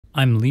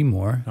I'm Lee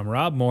Moore, I'm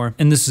Rob Moore.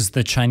 and this is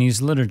the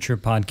Chinese Literature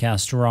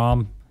Podcast.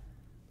 Rob,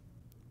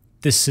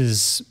 this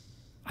is,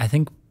 I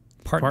think,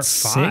 part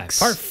 6?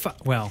 Part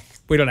 5. Well,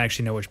 we don't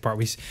actually know which part.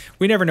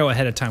 We never know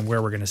ahead of time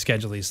where we're going to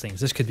schedule these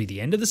things. This could be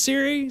the end of the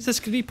series. This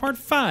could be part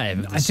 5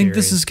 of the I think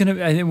this series. is going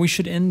to, I think we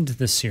should end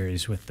the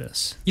series with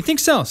this. You think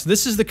so? So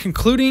this is the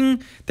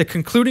concluding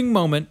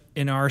moment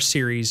in our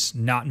series,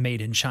 Not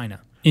Made in China.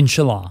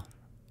 Inshallah.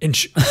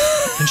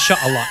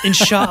 Inshallah.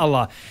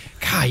 Inshallah.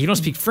 God, you don't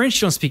speak French,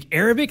 you don't speak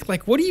Arabic.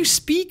 Like, what do you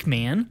speak,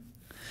 man?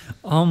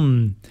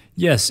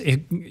 Yes,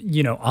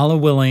 Allah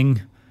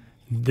willing,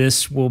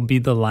 this will be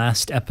the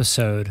last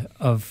episode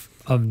of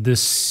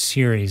this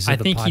series of I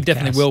the think he podcast.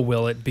 definitely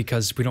will it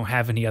because we don't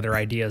have any other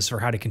ideas for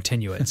how to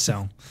continue it.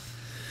 So,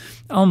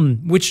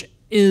 Which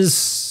is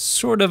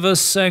sort of a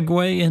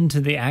segue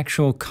into the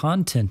actual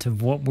content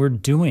of what we're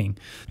doing.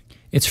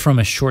 It's from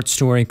a short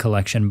story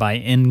collection by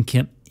In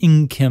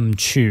Kim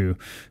Chu,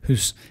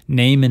 whose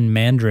name in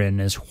Mandarin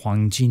is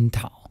Huang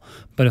Jintao.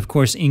 But of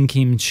course, In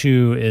Kim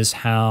Chu is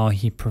how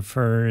he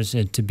prefers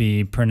it to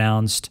be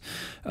pronounced,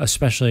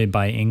 especially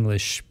by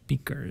English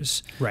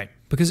speakers. right.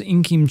 Because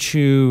In Kim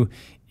Chu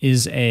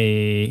is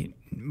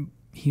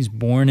he's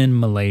born in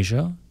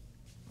Malaysia.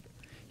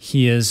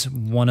 He is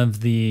one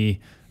of the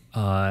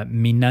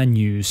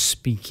Minanyu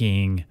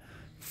speaking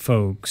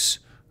folks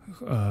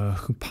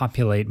who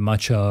populate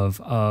much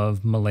of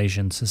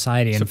Malaysian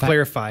society. So In fact,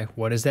 clarify,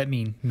 what does that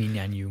mean,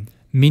 Minyanyu?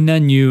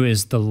 Minanyu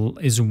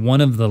is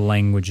one of the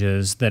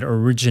languages that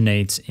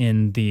originates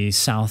in the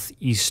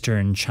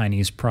southeastern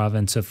Chinese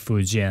province of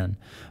Fujian,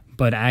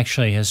 but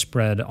actually has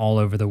spread all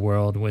over the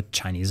world with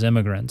Chinese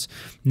immigrants.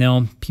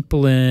 Now,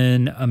 people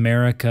in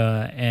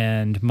America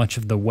and much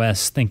of the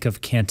West think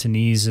of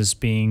Cantonese as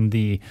being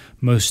the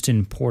most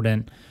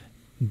important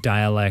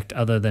dialect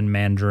other than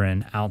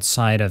Mandarin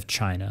outside of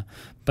China,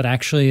 but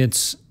actually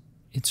it's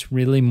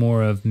really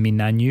more of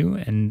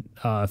Minanyu, and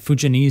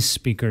Fujianese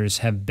speakers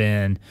have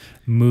been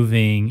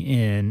moving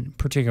in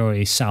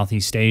particularly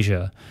Southeast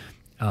Asia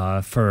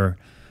for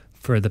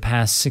the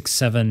past 600,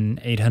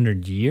 700,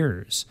 800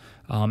 years.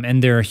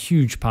 And there are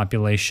huge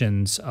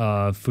populations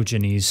of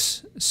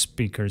Fujianese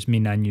speakers,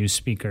 Minanyu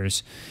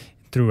speakers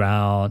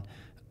throughout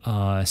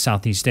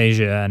Southeast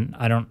Asia, and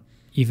I don't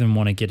even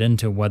want to get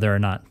into whether or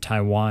not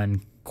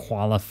Taiwan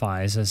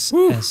qualifies as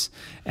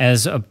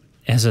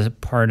a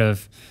part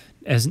of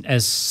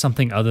as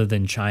something other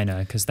than China,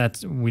 because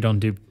we don't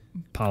do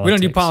politics. We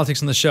don't do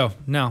politics on the show.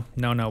 No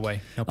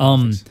way. No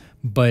politics.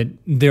 But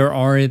there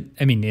are,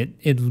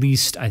 at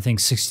least I think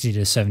 60 to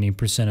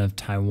 70% of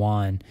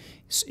Taiwan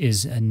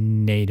is a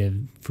native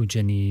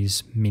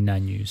Fujianese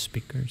Minanyu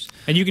speakers.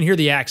 And you can hear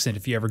the accent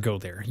if you ever go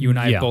there. You and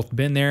I Yeah. have both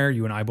been there.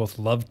 You and I both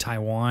love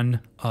Taiwan.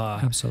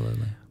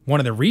 Absolutely. One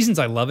of the reasons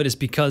I love it is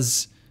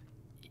because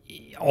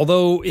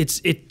although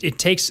it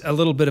takes a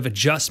little bit of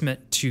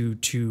adjustment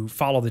to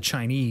follow the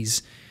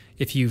Chinese,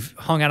 if you've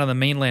hung out on the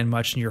mainland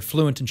much and you're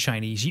fluent in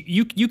Chinese,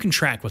 you can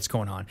track what's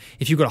going on.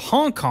 If you go to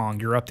Hong Kong,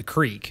 you're up the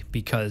creek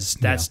because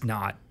that's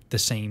not the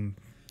same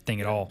thing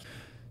at all.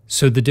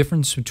 So the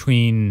difference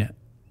between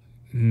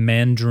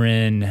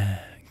Mandarin,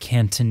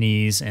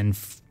 Cantonese, and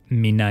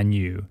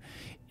Minanyu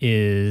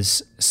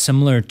is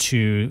similar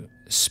to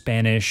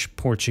Spanish,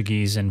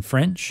 Portuguese, and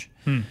French.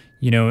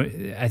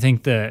 I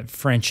think the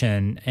French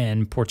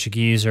and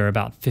Portuguese are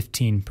about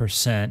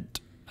 15%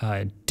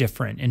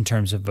 different in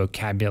terms of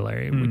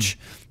vocabulary, which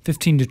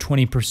 15 to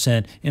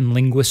 20% in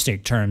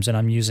linguistic terms, and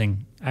I'm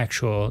using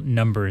actual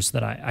numbers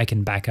that I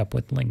can back up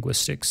with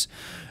linguistics.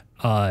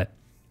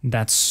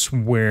 That's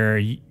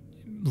where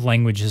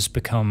languages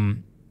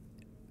become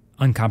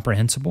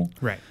incomprehensible.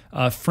 Right.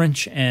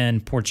 French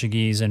and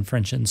Portuguese and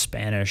French and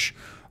Spanish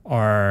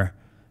are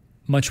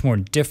much more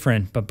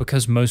different, but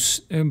because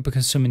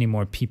so many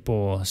more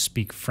people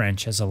speak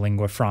French as a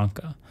lingua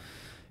franca,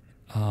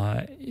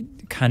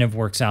 it kind of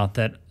works out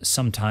that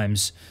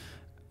sometimes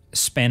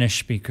Spanish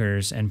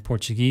speakers and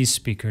Portuguese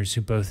speakers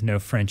who both know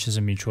French as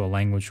a mutual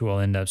language will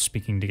end up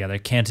speaking together.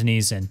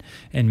 Cantonese and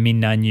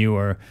Minanyu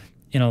are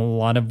in a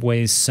lot of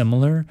ways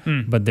similar,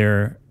 but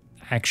they're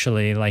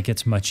actually, like,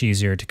 it's much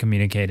easier to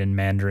communicate in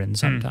Mandarin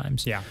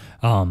sometimes. Yeah.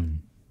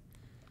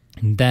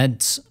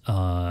 That's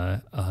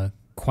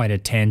quite a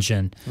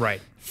tangent. Right.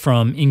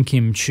 From In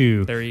Kim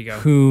Chu. There you go.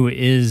 Who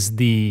is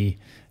the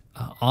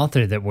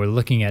author that we're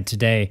looking at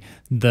today.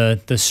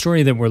 The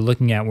story that we're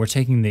looking at, we're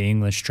taking the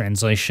English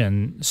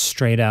translation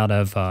straight out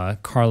of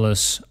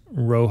Carlos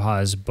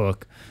Rojas'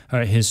 book,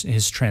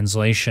 his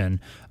translation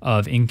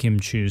of In Kim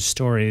Chu's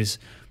stories.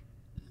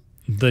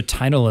 The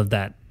title of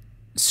that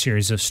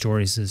series of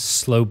stories is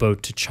Slow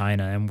Boat to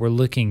China, and we're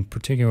looking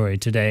particularly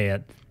today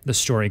at the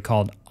story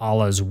called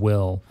Allah's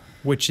Will,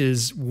 which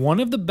is one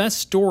of the best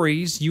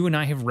stories you and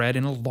I have read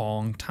in a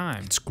long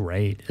time. It's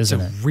great, isn't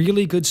it? It's a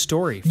really good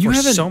story for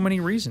so many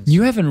reasons.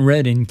 You haven't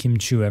read In Kim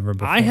Chu ever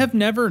before? I have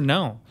never,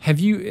 no. Had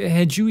you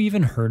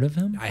even heard of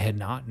him? I had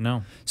not,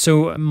 no.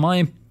 So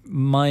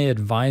my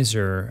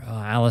advisor,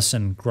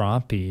 Alison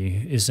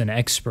Groppi, is an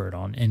expert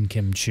on In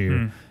Kim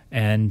Chu,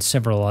 and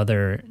several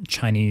other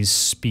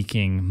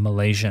Chinese-speaking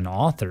Malaysian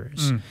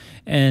authors.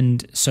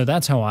 And so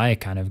that's how I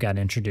kind of got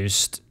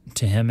introduced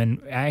to him.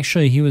 And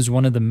actually, he was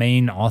one of the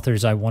main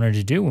authors I wanted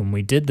to do when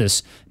we did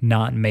this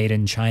Not Made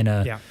in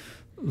China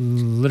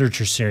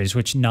literature series,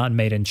 which Not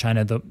Made in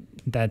China,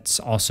 that's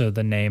also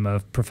the name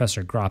of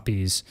Professor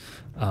Grappi's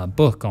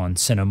book on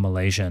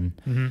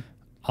Sino-Malaysian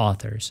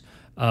authors.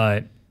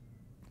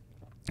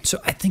 So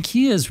I think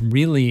he is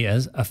really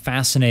a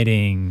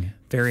fascinating,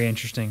 very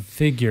interesting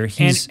figure.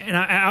 And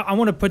I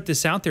want to put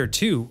this out there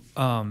too.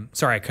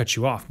 Sorry, I cut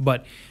you off,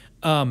 but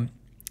and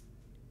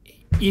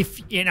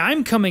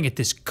I'm coming at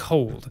this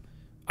cold.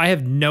 I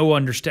have no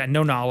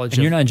knowledge.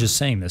 And you're not just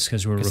saying this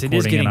because we're recording it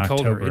is getting in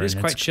October. Colder. It is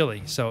quite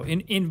chilly. So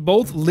in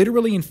both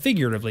literally and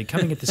figuratively,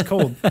 coming at this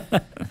cold,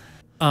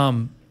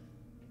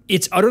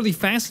 it's utterly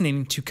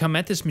fascinating to come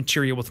at this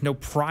material with no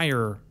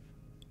prior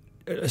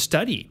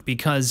study,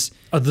 because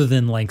other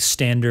than like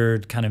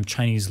standard kind of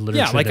Chinese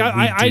literature.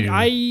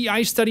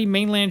 I study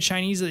mainland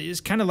Chinese.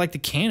 It's kind of like the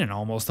canon,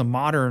 almost the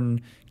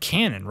modern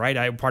canon,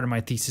 right? Part of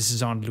my thesis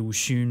is on Lu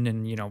Xun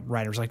and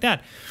writers like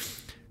that.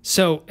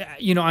 So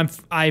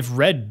I've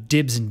read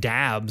dibs and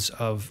dabs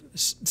of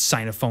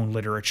Sinophone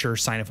literature.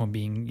 Sinophone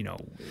being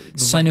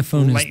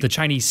Sinophone is the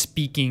Chinese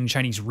speaking,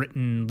 Chinese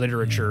written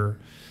literature,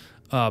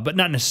 but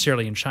not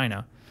necessarily in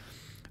China.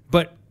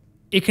 But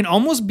it can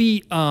almost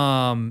be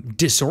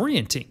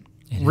disorienting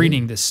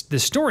reading this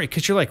story,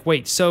 because you're like,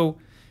 wait, so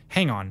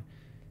hang on.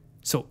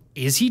 So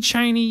is he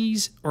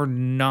Chinese or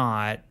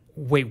not?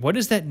 Wait, what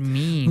does that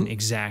mean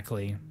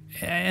exactly?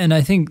 And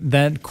I think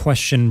that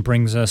question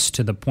brings us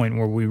to the point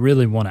where we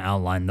really want to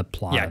outline the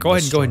plot. Yeah, go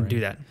ahead and do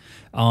that.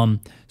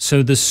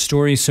 So the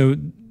story,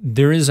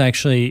 there is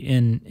actually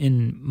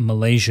in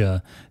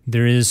Malaysia,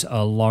 there is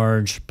a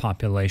large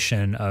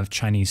population of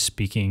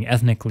Chinese-speaking,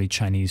 ethnically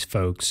Chinese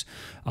folks.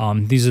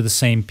 These are the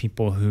same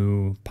people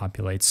who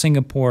populate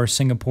Singapore.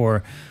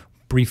 Singapore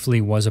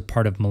briefly was a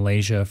part of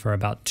Malaysia for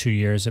about 2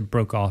 years. It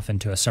broke off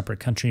into a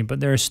separate country, but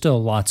there are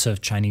still lots of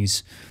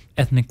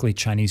ethnically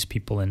Chinese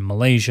people in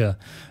Malaysia,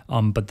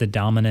 but the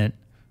dominant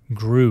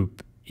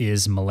group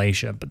is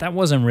Malaysia. But that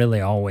wasn't really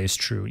always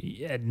true.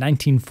 In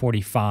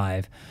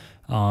 1945,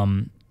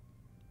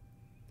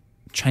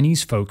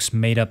 Chinese folks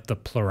made up the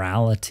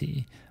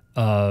plurality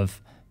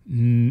of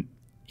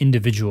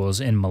individuals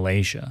in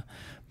Malaysia.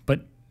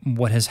 But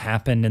what has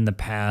happened in the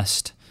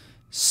past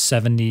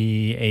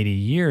 70, 80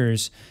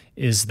 years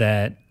is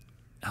that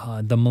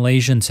the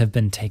Malaysians have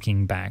been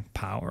taking back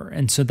power.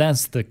 And so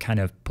that's the kind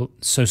of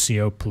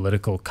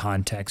socio-political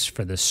context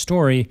for this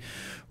story,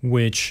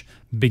 which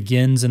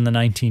begins in the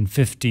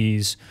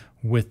 1950s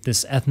with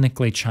this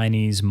ethnically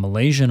Chinese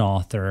Malaysian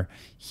author.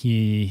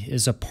 He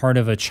is a part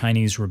of a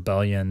Chinese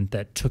rebellion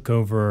that took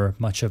over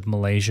much of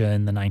Malaysia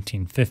in the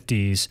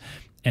 1950s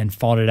and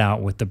fought it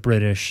out with the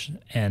British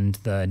and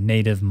the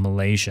native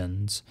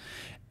Malaysians.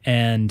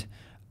 And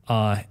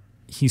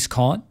he's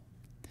caught,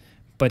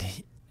 but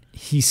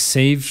he's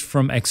saved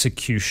from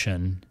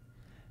execution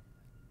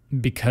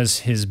because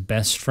his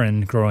best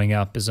friend growing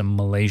up is a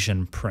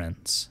Malaysian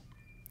prince.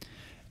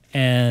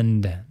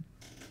 And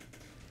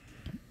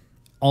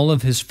all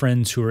of his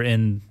friends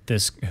who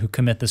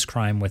commit this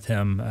crime with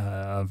him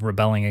of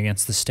rebelling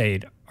against the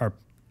state are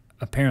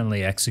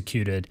apparently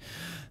executed.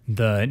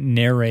 The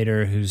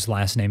narrator, whose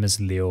last name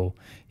is Liu,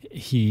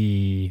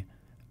 he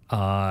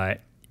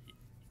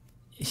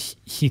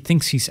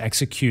thinks he's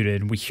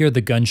executed. We hear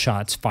the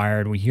gunshots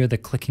fired. We hear the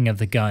clicking of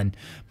the gun.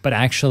 But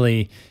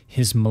actually,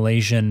 his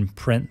Malaysian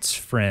prince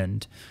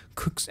friend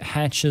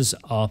hatches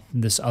up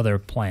this other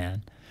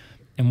plan.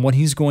 And what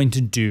he's going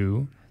to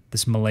do,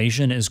 this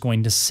Malaysian is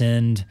going to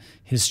send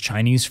his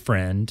Chinese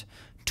friend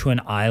to an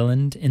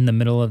island in the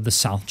middle of the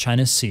South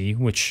China Sea,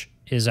 which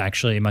is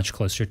actually much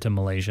closer to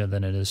Malaysia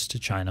than it is to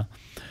China.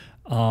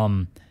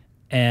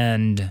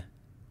 And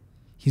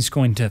he's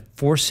going to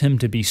force him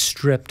to be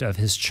stripped of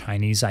his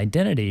Chinese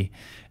identity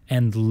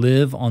and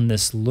live on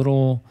this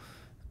little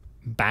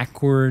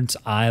backwards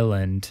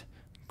island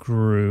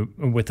group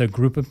with a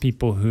group of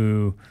people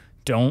who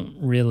don't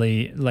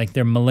really, like,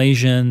 they're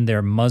Malaysian,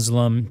 they're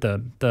Muslim.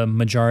 The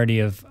majority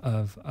of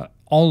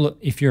all,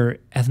 if you're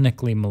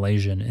ethnically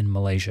Malaysian in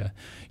Malaysia,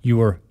 you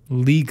are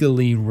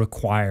legally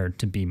required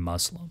to be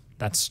Muslim.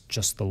 That's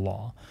just the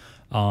law.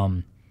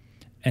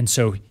 And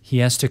so he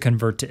has to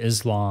convert to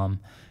Islam,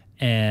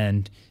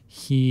 and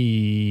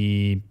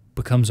he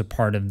becomes a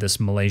part of this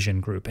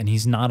Malaysian group, and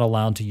he's not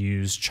allowed to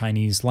use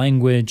Chinese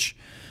language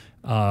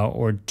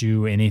or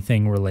do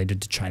anything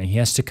related to China. He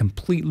has to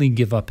completely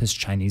give up his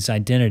Chinese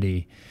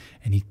identity,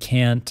 and he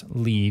can't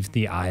leave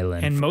the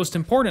island. And most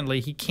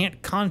importantly, he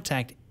can't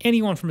contact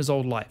anyone from his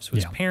old life. So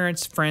his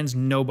parents, friends,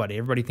 nobody.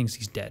 Everybody thinks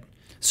he's dead.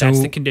 So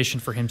that's the condition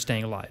for him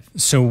staying alive.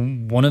 So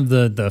one of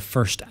the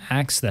first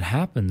acts that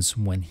happens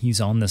when he's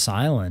on this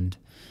island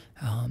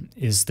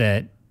is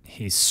that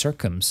he's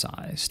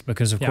circumcised,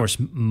 because of course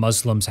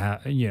Muslims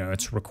have,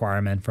 it's a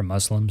requirement for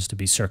Muslims to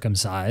be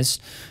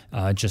circumcised,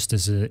 just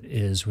as it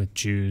is with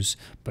Jews.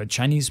 But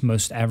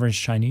most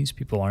average Chinese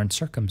people aren't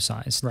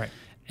circumcised. Right.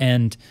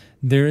 And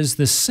there is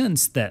this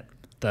sense that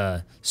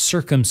the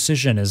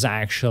circumcision is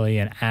actually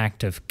an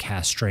act of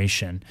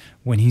castration.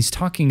 When he's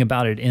talking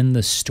about it in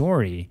the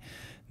story,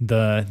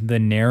 the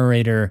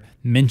narrator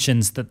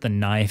mentions that the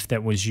knife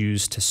that was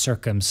used to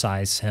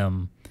circumcise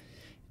him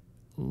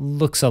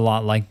looks a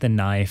lot like the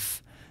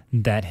knife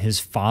that his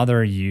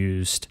father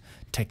used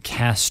to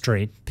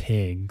castrate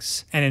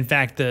pigs. And in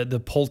fact,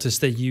 the poultice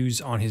they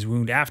use on his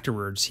wound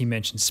afterwards, he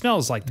mentioned,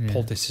 smells like the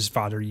poultice his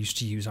father used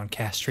to use on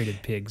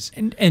castrated pigs.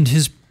 And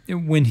his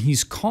when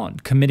he's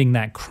caught committing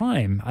that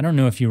crime, I don't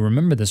know if you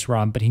remember this,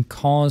 Rob, but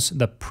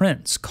the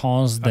prince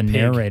calls the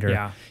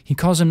narrator. He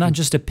calls him not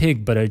just a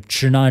pig, but a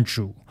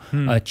zhinaju,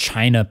 a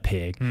China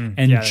pig. And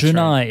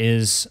zhina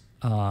is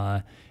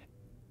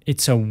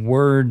it's a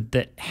word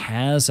that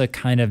has a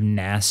kind of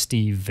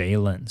nasty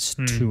valence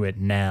to it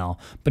now,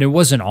 but it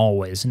wasn't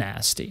always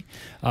nasty.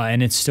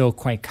 And it's still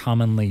quite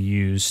commonly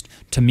used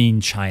to mean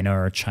China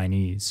or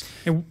Chinese.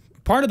 And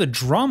part of the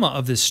drama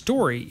of this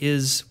story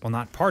is, well,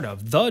 not part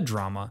of, the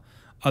drama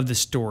of the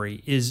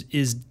story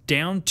is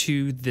down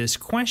to this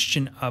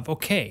question of,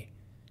 okay,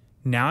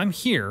 now I'm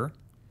here.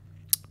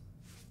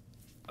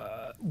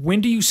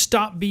 When do you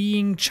stop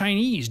being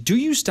Chinese? Do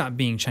you stop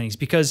being Chinese?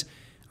 Because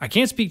I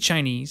can't speak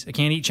Chinese. I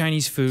can't eat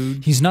Chinese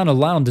food. He's not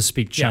allowed to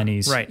speak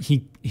Chinese. Yeah, right.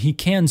 He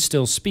can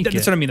still speak it.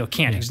 That's what I mean, though.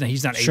 Can't. Yeah.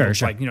 He's not able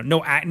to, like,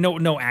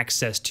 no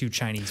access to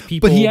Chinese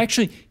people. But he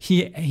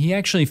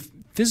actually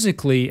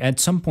physically, at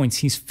some points,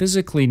 he's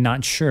physically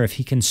not sure if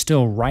he can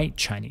still write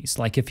Chinese,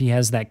 like if he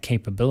has that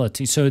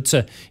capability. So it's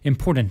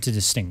important to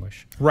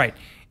distinguish. Right.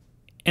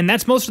 And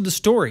that's most of the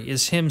story,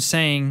 is him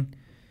saying,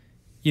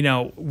 should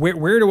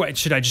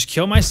I just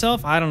kill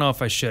myself? I don't know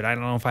if I should. I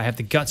don't know if I have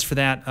the guts for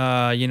that.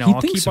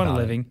 I'll keep on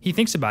living. He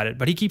thinks about it,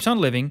 but he keeps on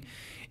living.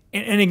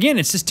 And again,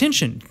 it's this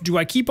tension. Do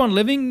I keep on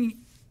living?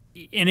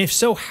 And if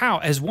so, how?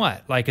 As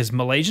what? Like as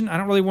Malaysian? I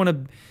don't really want to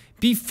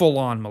be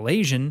full-on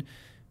Malaysian,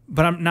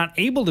 but I'm not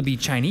able to be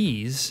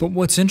Chinese. But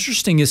what's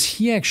interesting is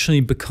he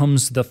actually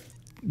becomes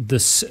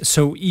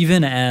so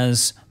even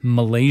as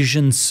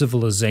Malaysian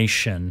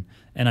civilization,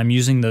 and I'm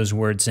using those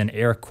words in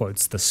air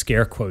quotes, the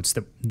scare quotes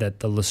that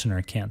the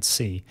listener can't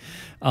see,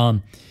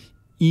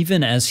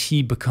 even as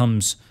he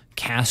becomes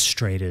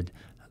castrated,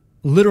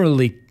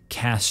 literally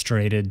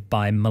castrated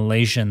by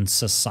Malaysian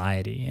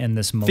society and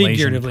this Malaysian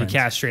figuratively prince.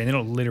 Castrated. They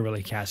don't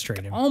literally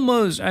castrate him.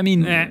 Almost. I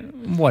mean,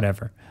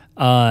 whatever.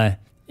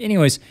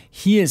 Anyways,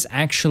 he is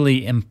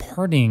actually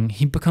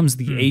he becomes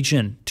the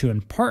agent to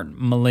impart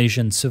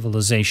Malaysian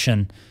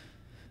civilization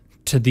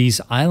to these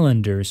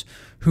islanders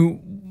who,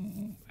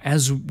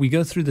 as we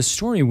go through the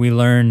story, we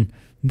learn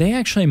they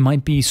actually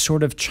might be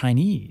sort of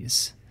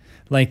Chinese.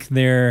 Like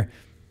they're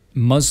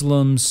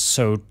Muslims,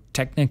 so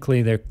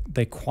technically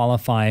they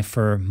qualify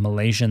for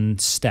Malaysian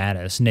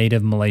status,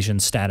 native Malaysian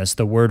status.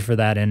 The word for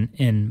that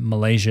in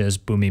Malaysia is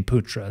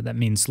Bumiputra. That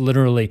means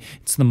literally,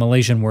 it's the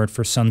Malaysian word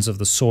for sons of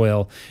the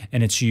soil,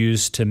 and it's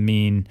used to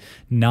mean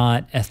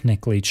not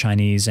ethnically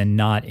Chinese and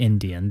not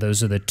Indian.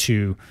 Those are the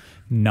two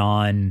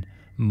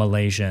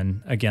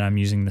non-Malaysian, again, I'm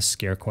using the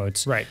scare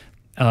quotes, right?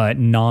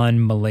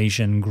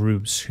 Non-Malaysian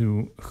groups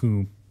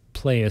who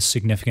play a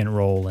significant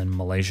role in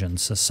Malaysian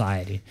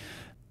society.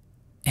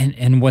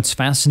 And what's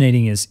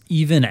fascinating is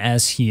even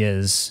as he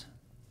is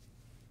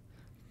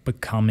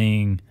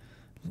becoming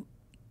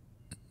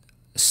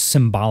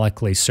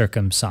symbolically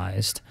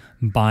circumcised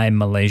by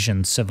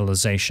Malaysian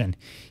civilization,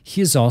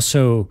 he is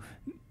also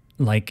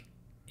like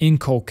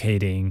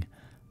inculcating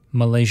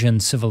Malaysian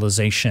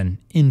civilization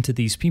into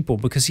these people,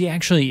 because he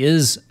actually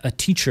is a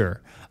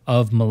teacher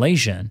of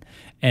Malaysian.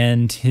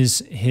 And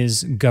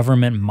his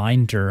government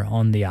minder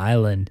on the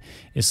island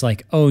is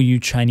like, oh, you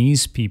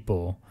Chinese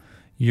people,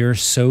 you're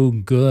so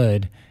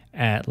good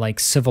at like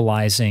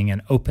civilizing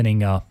and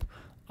opening up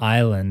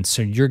islands.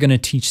 So you're going to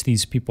teach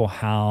these people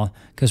how,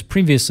 because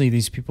previously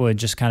these people had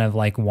just kind of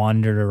like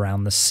wandered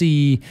around the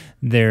sea.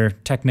 They're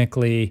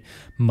technically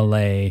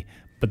Malay,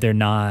 but they're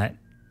not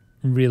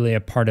really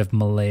a part of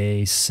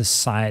Malay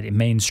society,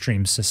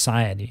 mainstream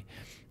society.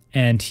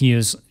 And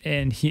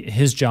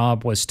his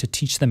job was to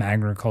teach them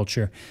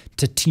agriculture,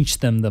 to teach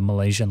them the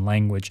Malaysian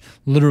language,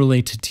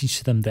 literally to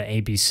teach them the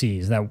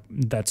ABCs.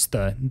 That's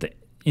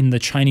in the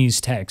Chinese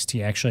text,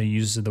 he actually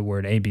uses the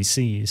word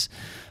ABCs.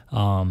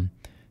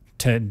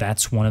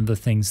 That's one of the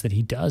things that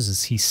he does,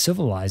 is he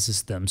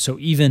civilizes them. So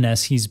even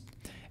as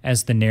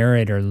the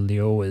narrator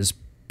Liu is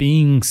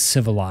being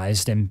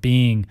civilized and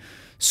being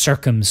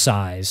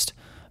circumcised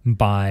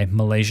by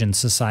Malaysian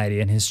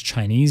society, and his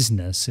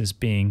Chineseness is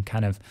being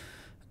kind of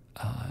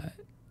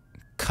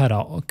cut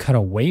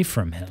away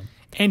from him.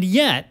 And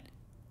yet,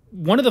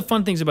 one of the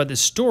fun things about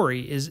this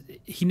story is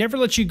he never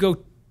lets you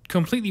go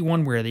completely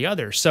one way or the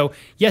other. So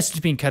yes, it's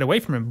being cut away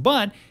from him,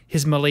 but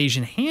his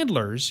Malaysian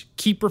handlers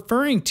keep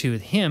referring to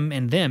him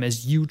and them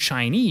as you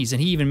Chinese.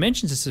 And he even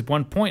mentions this at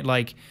one point,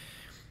 like,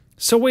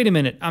 so wait a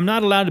minute, I'm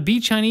not allowed to be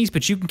Chinese,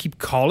 but you can keep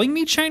calling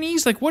me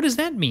Chinese? Like, what does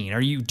that mean?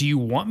 Do you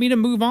want me to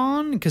move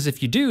on? Because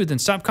if you do, then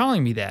stop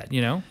calling me that,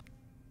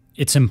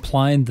 It's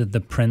implied that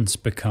the prince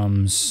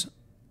becomes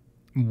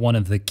one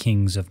of the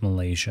kings of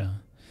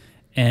Malaysia.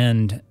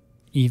 And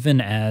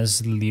even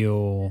as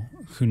Liu,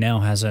 who now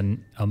has a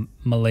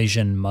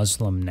Malaysian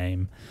Muslim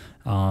name,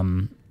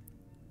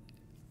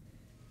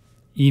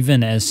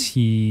 even as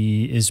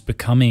he is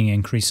becoming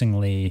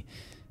increasingly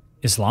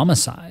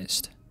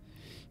Islamicized,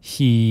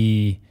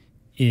 he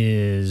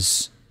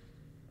is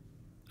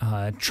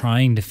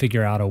trying to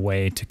figure out a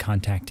way to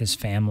contact his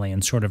family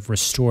and sort of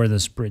restore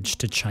this bridge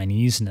to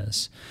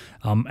Chineseness.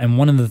 And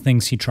one of the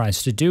things he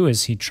tries to do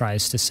is he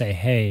tries to say,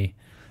 hey,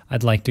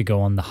 I'd like to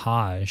go on the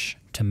Hajj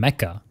to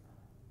Mecca.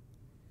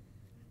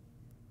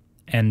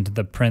 And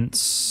the prince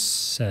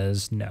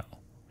says no.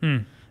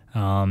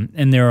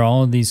 And there are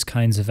all of these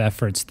kinds of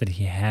efforts that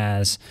he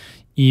has,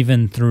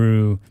 even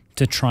through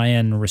to try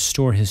and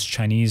restore his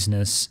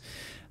Chineseness,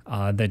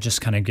 that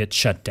just kind of get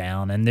shut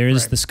down. And there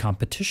is this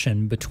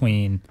competition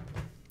between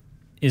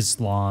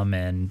Islam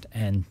and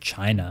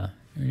China,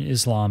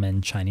 Islam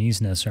and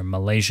Chineseness, or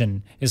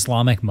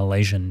Islamic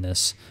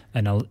Malaysianness,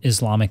 and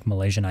Islamic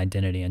Malaysian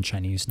identity and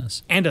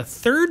Chineseness. And a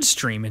third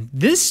stream, and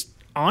this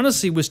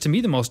honestly was to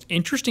me the most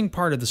interesting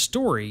part of the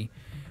story,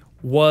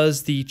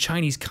 was the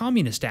Chinese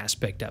communist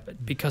aspect of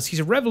it, because he's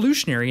a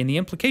revolutionary, and the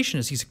implication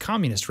is he's a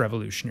communist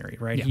revolutionary,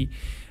 right? Yeah. He,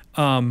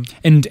 and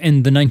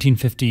the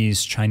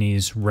 1950s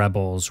Chinese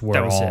rebels were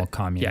all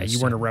communists. Yeah,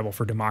 you weren't a rebel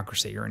for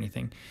democracy or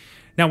anything.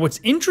 Now, what's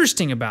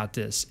interesting about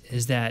this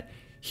is that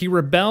he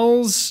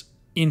rebels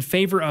in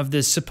favor of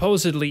this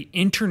supposedly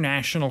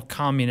international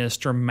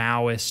communist, or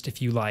Maoist,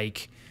 if you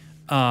like,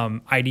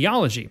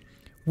 ideology,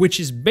 which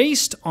is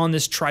based on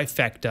this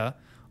trifecta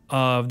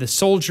of the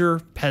soldier,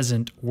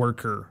 peasant,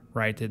 worker,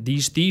 right? That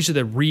these are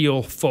the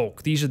real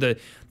folk. These are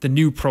the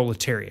new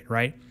proletariat,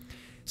 right?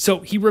 So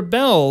he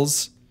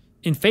rebels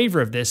in favor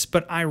of this,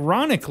 but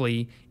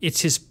ironically,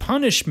 it's his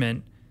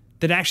punishment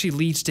that actually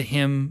leads to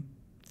him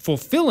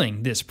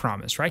fulfilling this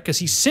promise, right? Because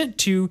he's sent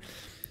to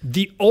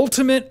the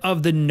ultimate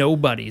of the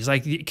nobodies.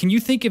 Like, can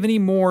you think of any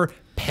more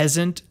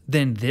peasant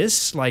than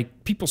this?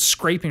 Like, people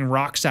scraping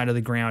rocks out of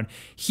the ground.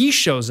 He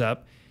shows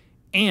up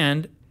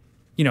and,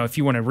 you know, if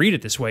you want to read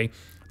it this way,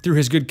 through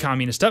his good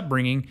communist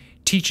upbringing,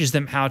 teaches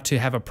them how to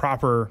have a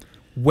proper,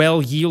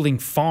 well-yielding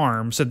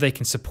farm so they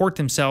can support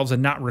themselves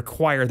and not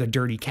require the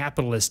dirty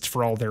capitalists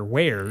for all their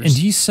wares. And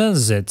he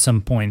says at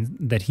some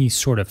point that he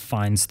sort of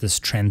finds this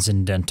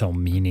transcendental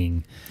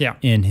meaning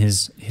in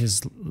his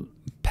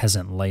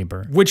peasant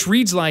labor. Which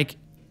reads like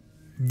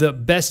the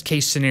best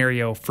case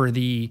scenario for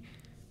the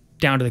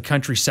down to the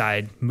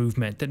countryside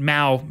movement that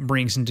Mao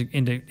brings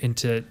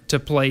into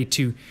play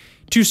to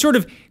sort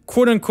of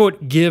quote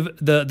unquote give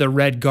the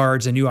Red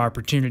Guards a new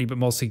opportunity, but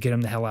mostly get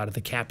them the hell out of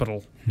the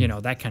capital, you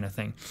know, that kind of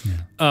thing.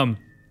 Yeah.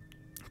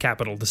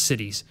 Capital, the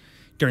cities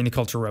during the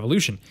Cultural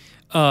Revolution.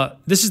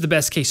 This is the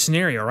best case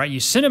scenario, right? You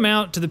send them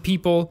out to the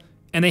people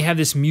and they have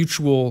this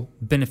mutual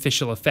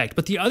beneficial effect.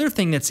 But the other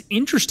thing that's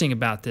interesting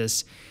about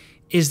this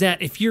is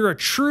that if you're a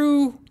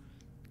true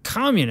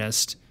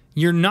communist,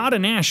 you're not a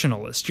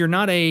nationalist. You're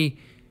not a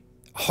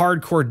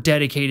hardcore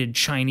dedicated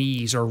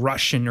Chinese or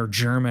Russian or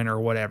German or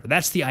whatever.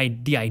 That's the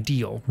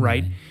ideal,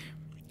 right?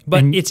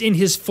 But it's in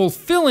his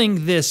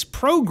fulfilling this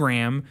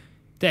program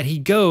that he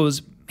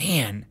goes,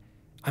 man,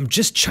 I'm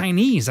just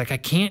Chinese. Like, I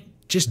can't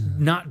just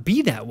not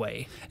be that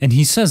way. And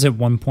he says at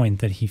one point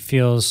that he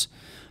feels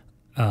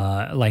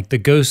like the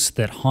ghosts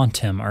that haunt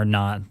him are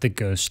not the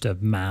ghost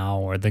of Mao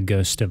or the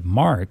ghost of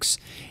Marx.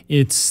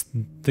 It's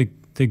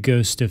the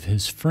ghost of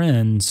his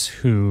friends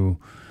who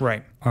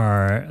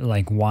are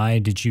like, why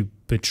did you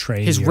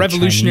betray his your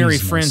revolutionary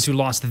Chineseness? Friends who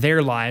lost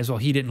their lives while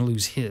he didn't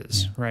lose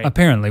his, right?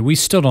 Apparently. We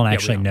still don't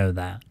actually know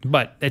that.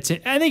 But I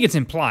think it's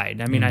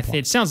implied. I mean,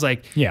 it sounds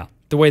like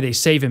the way they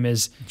save him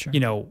is, you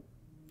know,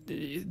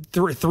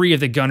 three of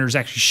the gunners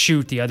actually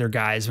shoot the other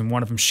guys and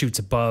one of them shoots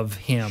above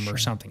him or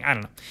something. I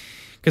don't know,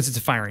 because it's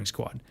a firing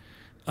squad.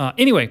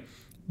 Anyway,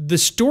 the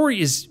story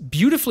is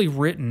beautifully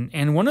written,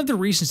 and one of the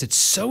reasons it's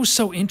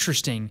so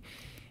interesting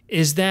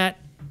is that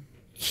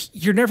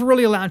you're never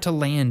really allowed to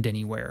land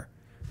anywhere.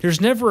 There's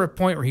never a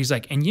point where he's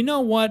like, and you know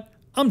what?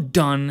 I'm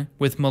done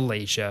with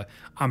Malaysia.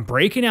 I'm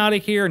breaking out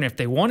of here, and if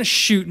they want to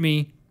shoot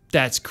me,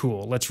 that's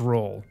cool. Let's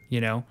roll,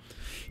 you know?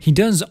 He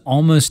does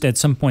almost at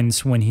some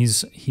points when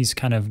he's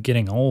kind of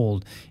getting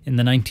old in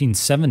the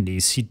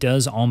 1970s, he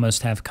does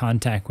almost have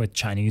contact with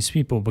Chinese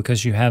people,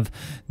 because you have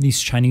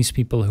these Chinese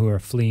people who are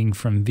fleeing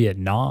from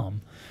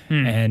Vietnam.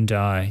 And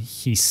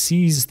he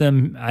sees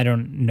them. I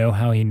don't know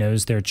how he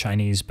knows they're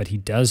Chinese, but he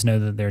does know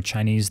that they're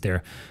Chinese.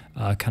 They're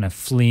kind of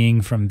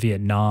fleeing from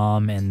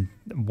Vietnam, and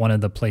one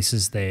of the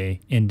places they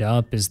end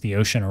up is the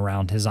ocean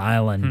around his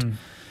island.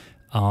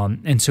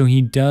 And so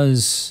he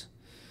does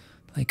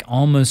like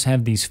almost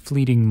have these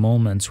fleeting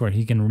moments where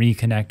he can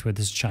reconnect with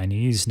his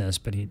Chineseness,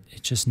 but it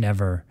just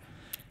never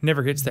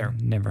gets there.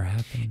 Never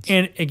happens.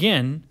 And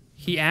again,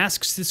 he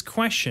asks this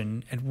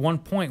question at one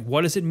point: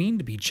 what does it mean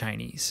to be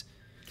Chinese?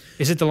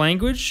 Is it the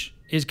language?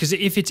 Because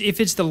if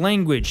it's the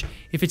language,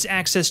 if it's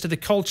access to the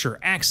culture,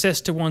 access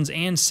to one's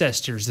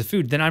ancestors, the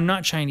food, then I'm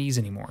not Chinese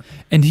anymore.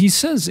 And he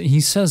says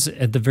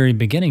at the very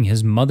beginning,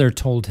 his mother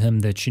told him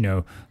that, you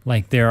know,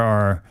 like there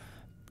are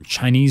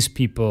Chinese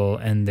people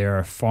and there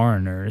are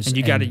foreigners. And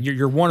you got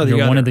you're one of the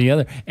you're other. one of the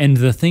other. And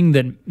the thing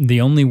that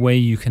the only way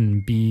you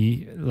can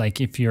be,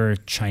 like if you're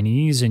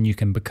Chinese and you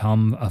can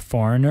become a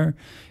foreigner,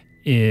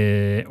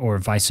 or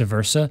vice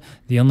versa,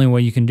 the only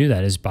way you can do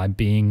that is by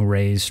being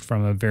raised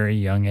from a very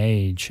young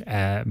age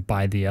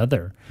by the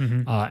other.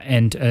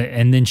 And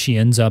then she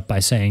ends up by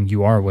saying,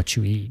 "You are what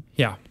you eat."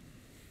 Yeah.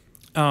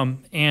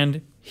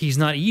 And he's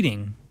not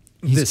eating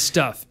this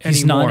stuff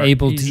He's anymore. not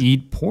able to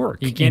eat pork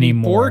He can't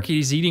anymore. eat pork.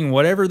 He's eating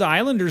whatever the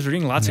islanders are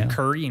eating, lots of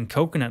curry and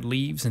coconut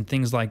leaves and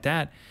things like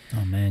that.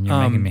 Oh man, you're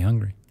making me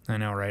hungry. I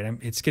know, right?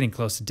 It's getting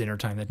close to dinner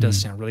time. That does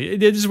sound really...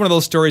 It is one of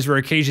those stories where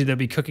occasionally they'll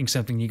be cooking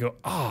something and you go,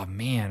 oh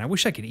man, I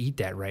wish I could eat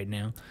that right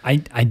now. I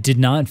did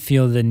not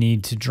feel the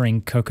need to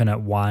drink coconut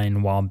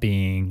wine while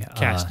being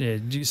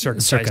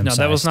circumcised. No,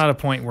 that was not a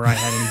point where I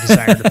had any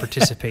desire to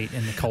participate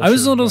in the culture. I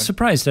was a little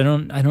surprised. I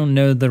don't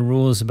know the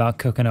rules about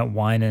coconut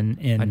wine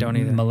in I don't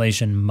either.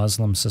 Malaysian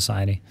Muslim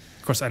society.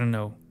 Of course, I don't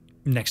know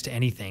next to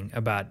anything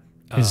about...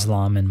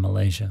 Islam in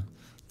Malaysia.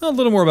 A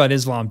little more about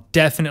Islam.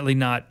 Definitely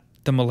not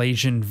the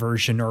Malaysian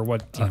version or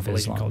what Malaysian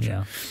Islam,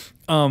 culture.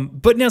 Yeah.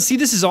 But now, see,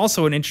 this is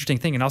also an interesting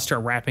thing, and I'll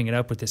start wrapping it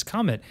up with this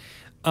comment.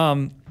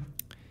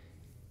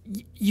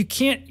 You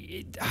can't...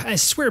 I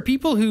swear,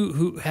 people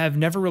who have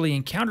never really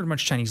encountered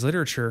much Chinese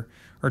literature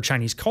or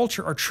Chinese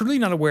culture are truly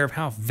not aware of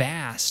how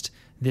vast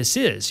this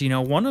is. You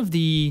know, one of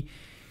the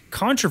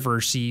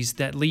controversies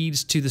that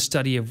leads to the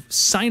study of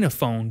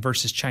Sinophone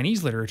versus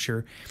Chinese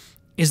literature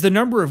is the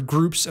number of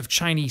groups of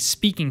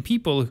Chinese-speaking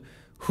people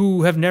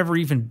who have never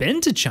even been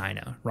to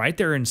China, right?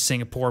 They're in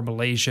Singapore,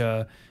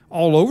 Malaysia,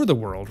 all over the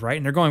world, right?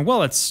 And they're going,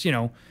 well, it's, you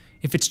know,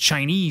 if it's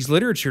Chinese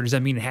literature, does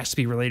that mean it has to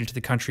be related to the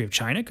country of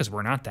China? Because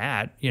we're not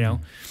that, you know.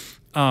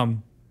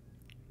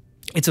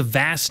 It's a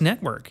vast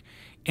network,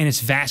 and it's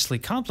vastly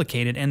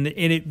complicated, and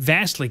it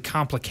vastly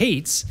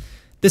complicates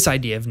this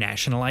idea of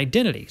national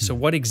identity. So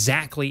what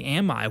exactly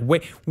am I?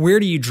 Where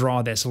do you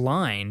draw this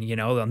line? You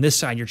know, on this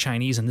side you're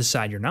Chinese, on this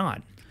side you're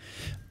not.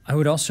 I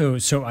would also,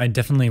 so I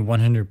definitely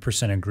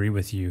 100% agree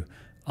with you.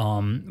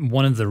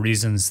 One of the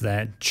reasons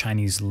that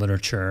Chinese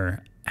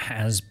literature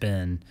has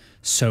been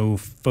so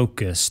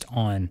focused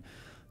on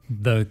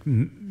the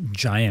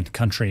giant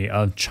country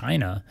of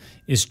China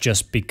is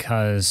just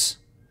because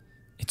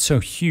it's so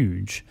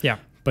huge. Yeah.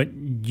 But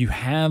you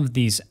have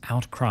these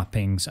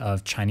outcroppings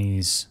of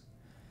Chinese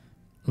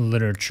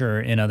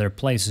literature in other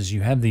places.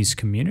 You have these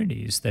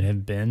communities that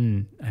have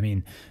been, I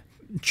mean,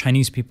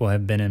 Chinese people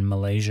have been in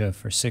Malaysia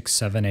for 600,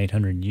 700,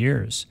 800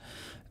 years,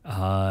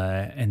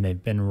 and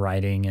they've been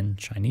writing in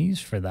Chinese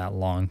for that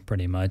long,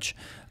 pretty much.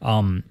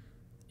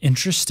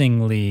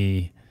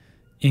 Interestingly,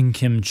 In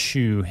Kim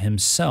Chu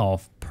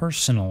himself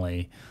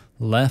personally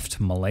left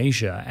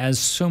Malaysia, as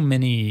so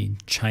many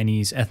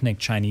ethnic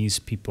Chinese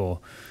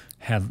people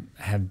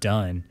have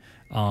done.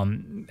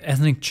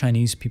 Ethnic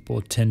Chinese people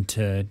tend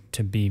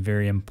to be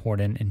very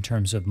important in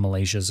terms of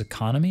Malaysia's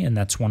economy, and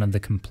that's one of the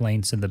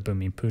complaints of the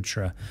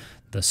Bumiputra,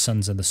 the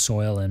Sons of the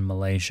Soil in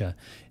Malaysia,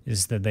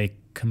 is that they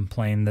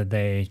complain that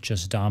they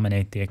just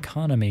dominate the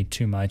economy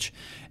too much,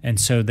 and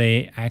so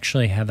they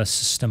actually have a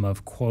system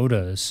of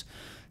quotas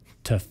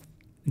to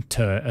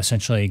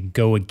essentially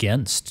go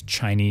against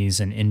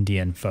Chinese and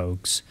Indian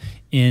folks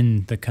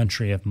in the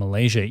country of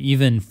Malaysia,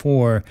 even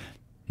for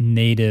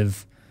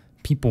native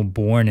people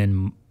born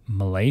in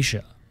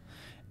Malaysia.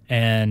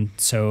 And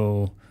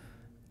so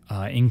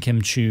In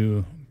Kim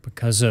Chu,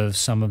 because of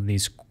some of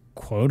these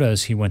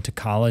quotas, he went to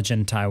college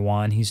in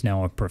Taiwan. He's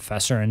now a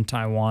professor in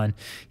Taiwan.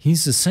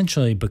 He's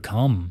essentially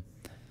become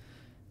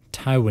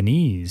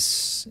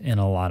Taiwanese in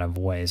a lot of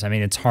ways. I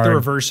mean, it's hard. The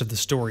reverse of the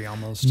story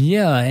almost.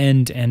 Yeah,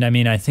 and I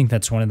mean, I think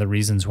that's one of the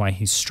reasons why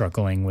he's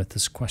struggling with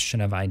this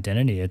question of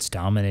identity. It's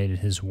dominated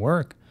his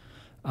work.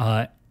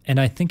 And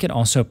I think it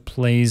also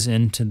plays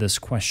into this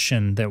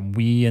question that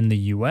we in the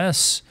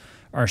U.S.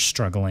 are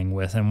struggling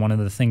with. And one of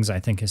the things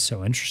I think is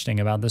so interesting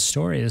about this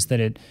story is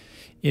that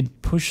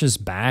it pushes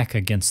back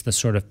against the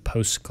sort of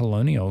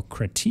post-colonial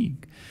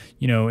critique.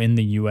 You know, in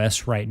the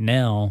U.S. right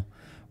now,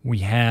 we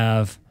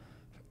have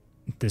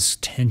this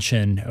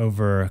tension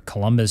over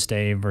Columbus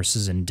Day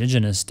versus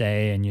Indigenous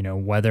Day, and, you know,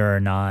 whether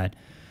or not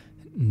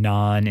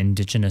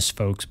non-Indigenous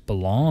folks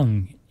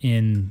belong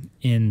in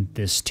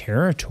this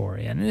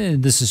territory.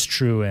 And this is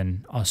true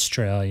in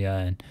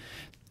Australia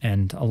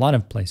and a lot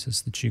of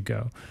places that you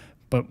go.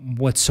 But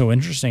what's so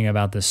interesting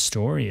about this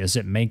story is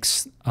it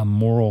makes a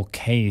moral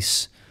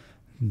case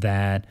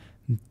that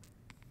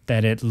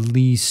at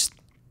least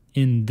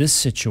in this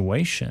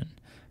situation,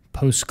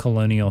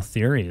 post-colonial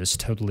theory is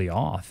totally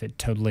off. It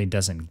totally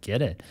doesn't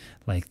get it.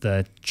 Like,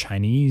 the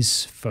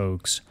Chinese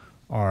folks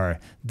are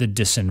the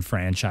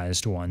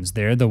disenfranchised ones.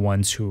 They're the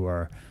ones who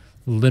are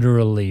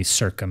literally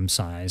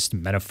circumcised,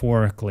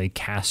 metaphorically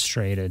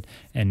castrated,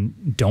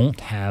 and don't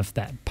have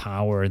that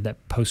power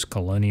that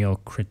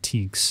post-colonial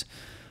critiques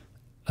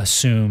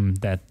assume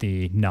that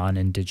the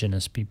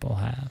non-Indigenous people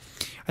have.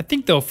 I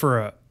think, though,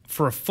 for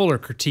a fuller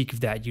critique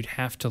of that, you'd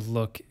have to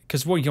look,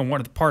 because one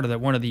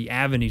of the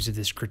avenues of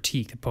this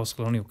critique, the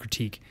post-colonial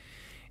critique,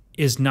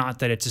 is not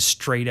that it's a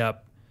straight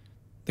up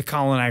the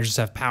colonizers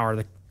have power,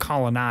 the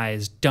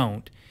colonized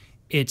don't.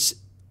 It's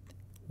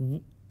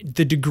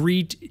the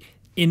degree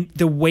in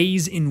the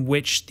ways in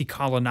which the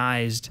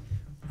colonized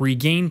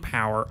regain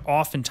power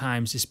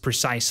oftentimes is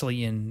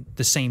precisely in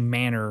the same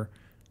manner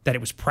that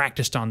it was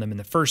practiced on them in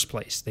the first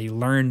place. They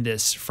learned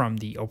this from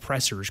the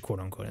oppressors, quote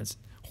unquote. It's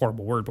a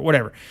horrible word, but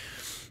whatever.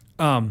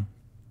 So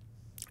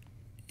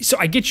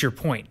I get your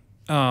point.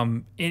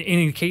 In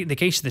the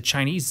case of the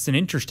Chinese, it's an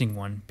interesting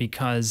one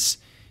because,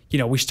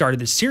 we started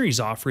this series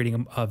off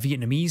reading a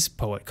Vietnamese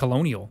poet,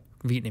 colonial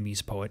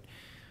Vietnamese poet.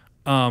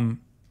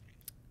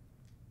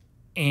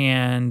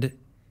 And,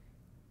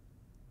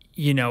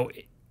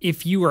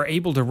 if you are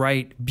able to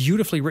write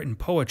beautifully written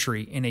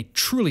poetry in a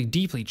truly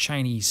deeply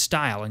Chinese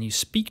style and you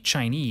speak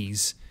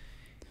Chinese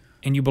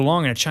and you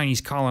belong in a Chinese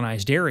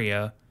colonized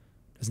area,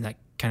 doesn't that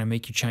kind of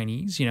make you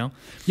Chinese,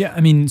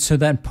 Yeah, so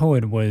that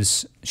poet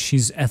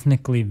she's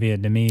ethnically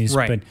Vietnamese,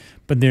 right.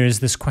 but there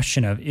is this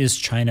question of, is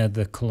China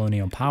the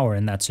colonial power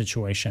in that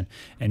situation?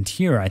 And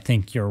here, I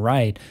think you're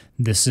right.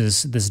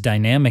 This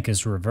dynamic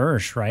is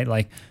reversed, right?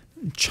 Like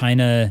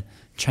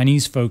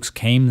Chinese folks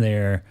came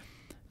there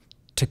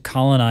to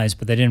colonize,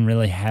 but they didn't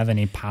really have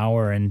any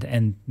power,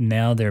 and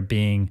now they're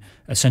being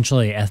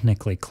essentially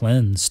ethnically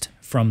cleansed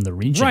from the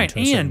region. Right, to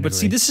a certain but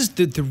degree. see, this is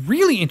the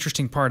really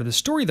interesting part of the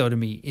story, though, to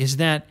me, is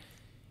that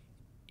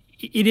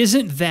it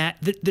isn't that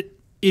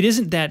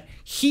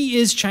he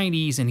is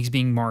Chinese and he's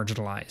being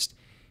marginalized.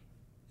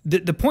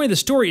 The point of the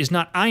story is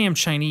not I am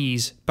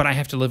Chinese, but I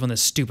have to live on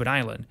this stupid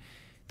island.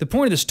 The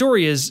point of the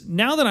story is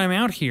now that I'm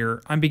out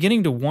here, I'm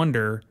beginning to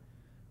wonder,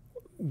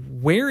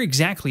 where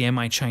exactly am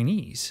I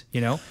Chinese?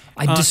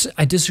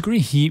 I disagree.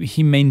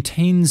 He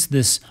maintains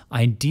this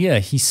idea.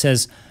 He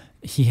says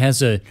he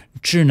has a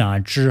知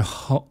拿之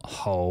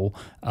后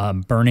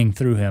burning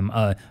through him,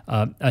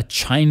 a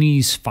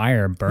Chinese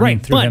fire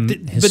burning through him,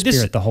 his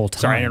spirit the whole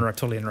time. Sorry, I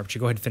totally interrupt you.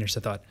 Go ahead and finish the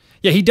thought.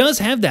 Yeah, he does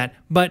have that,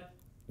 but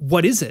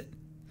what is it?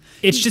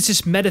 It's just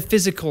this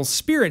metaphysical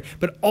spirit,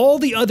 but all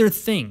the other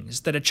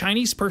things that a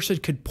Chinese person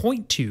could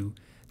point to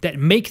that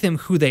make them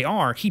who they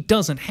are, he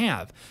doesn't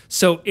have.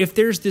 So if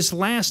there's this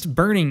last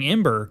burning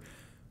ember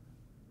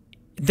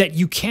that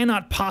you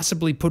cannot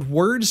possibly put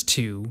words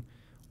to,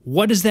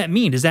 what does that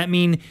mean? Does that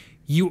mean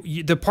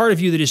the part of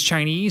you that is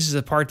Chinese is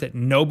a part that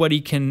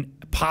nobody can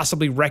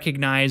possibly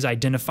recognize,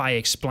 identify,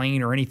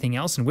 explain, or anything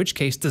else? In which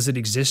case, does it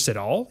exist at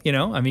all?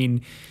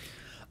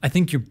 I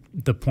think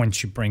the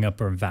points you bring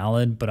up are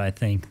valid, but I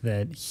think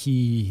that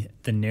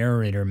the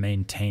narrator,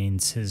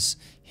 maintains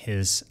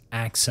his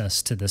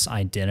access to this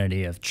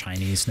identity of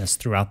Chineseness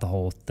throughout the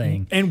whole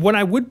thing. And what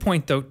I would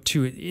point though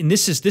to, and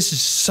this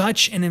is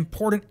such an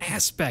important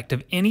aspect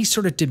of any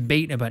sort of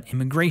debate about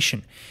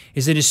immigration,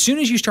 is that as soon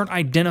as you start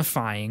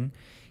identifying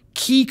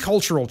key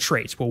cultural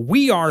traits, well,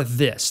 we are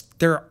this,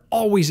 there are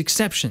always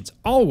exceptions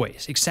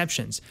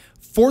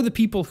for the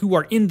people who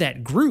are in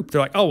that group.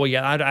 They're like, oh, well,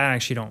 yeah, I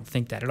actually don't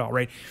think that at all,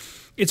 right?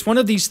 It's one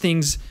of these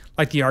things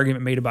like the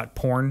argument made about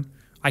porn.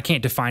 I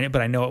can't define it,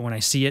 but I know it when I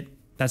see it,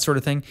 that sort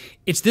of thing.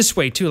 It's this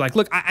way too. Like,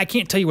 look, I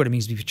can't tell you what it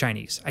means to be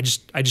Chinese. I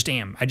just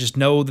am. I just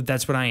know that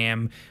that's what I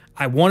am.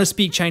 I want to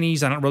speak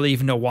Chinese. I don't really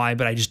even know why,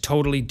 but I just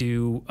totally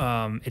do,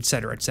 et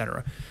cetera, et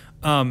cetera.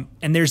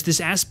 And there's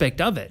this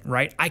aspect of it,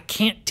 right? I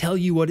can't tell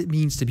you what it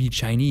means to be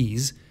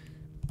Chinese,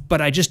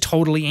 but I just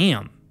totally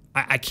am.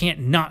 I can't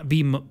not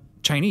be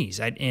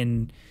Chinese.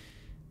 And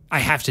I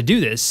have to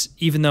do this,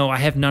 even though I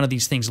have none of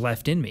these things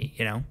left in me,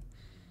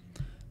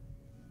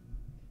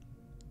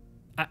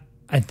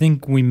 I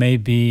think we may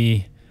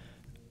be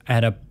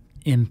at a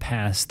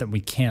impasse that we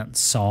can't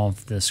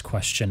solve this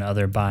question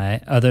other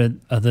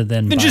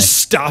than by just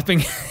stopping,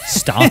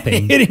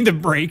 hitting the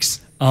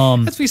brakes.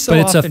 As we so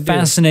but it's a often do.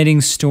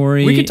 fascinating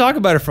story. We could talk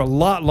about it for a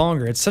lot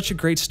longer. It's such a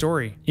great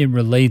story. It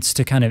relates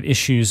to kind of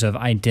issues of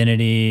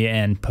identity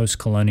and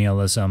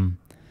post-colonialism.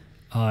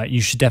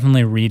 You should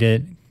definitely read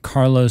it.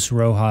 Carlos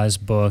Rojas'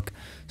 book,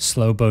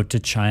 Slow Boat to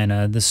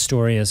China. This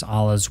story is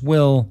Allah's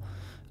Will.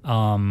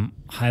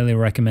 Highly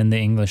recommend the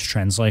English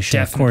translation.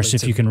 Definitely. Of course,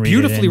 it's if you can read it in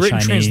beautifully written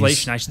Chinese.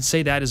 Translation. I should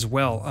say that as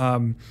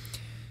well.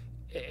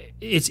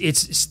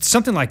 It's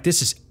something like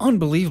this is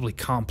unbelievably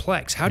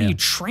complex. How do you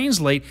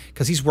translate?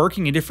 Because he's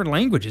working in different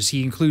languages.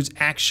 He includes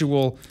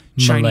actual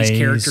Chinese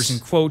characters and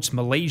quotes,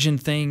 Malaysian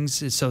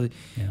things. So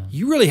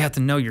you really have to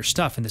know your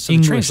stuff. And so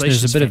English, the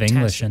there's a bit fantastic. of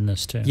English in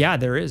this too. Yeah,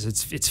 there is.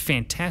 It's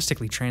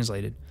fantastically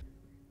translated.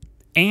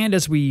 And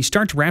as we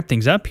start to wrap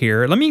things up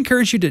here, let me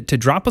encourage you to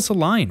drop us a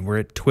line. We're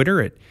at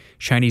Twitter at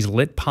Chinese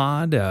Lit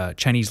Pod,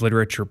 Chinese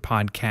Literature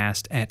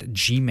Podcast at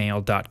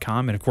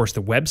gmail.com. And of course,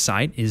 the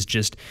website is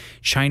just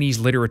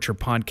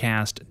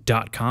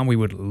ChineseLiteraturePodcast.com. We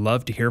would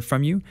love to hear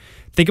from you.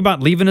 Think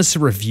about leaving us a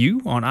review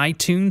on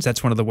iTunes.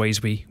 That's one of the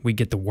ways we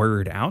get the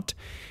word out.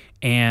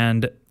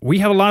 And we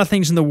have a lot of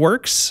things in the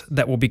works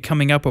that will be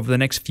coming up over the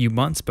next few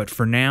months. But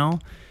for now,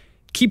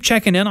 keep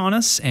checking in on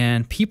us.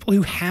 And people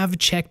who have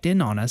checked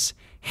in on us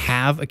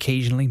have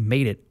occasionally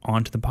made it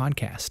onto the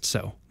podcast.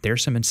 So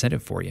there's some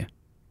incentive for you.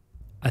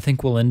 I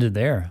think we'll end it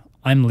there.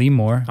 I'm Lee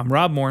Moore. I'm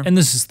Rob Moore. And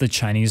this is the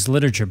Chinese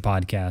Literature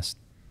Podcast.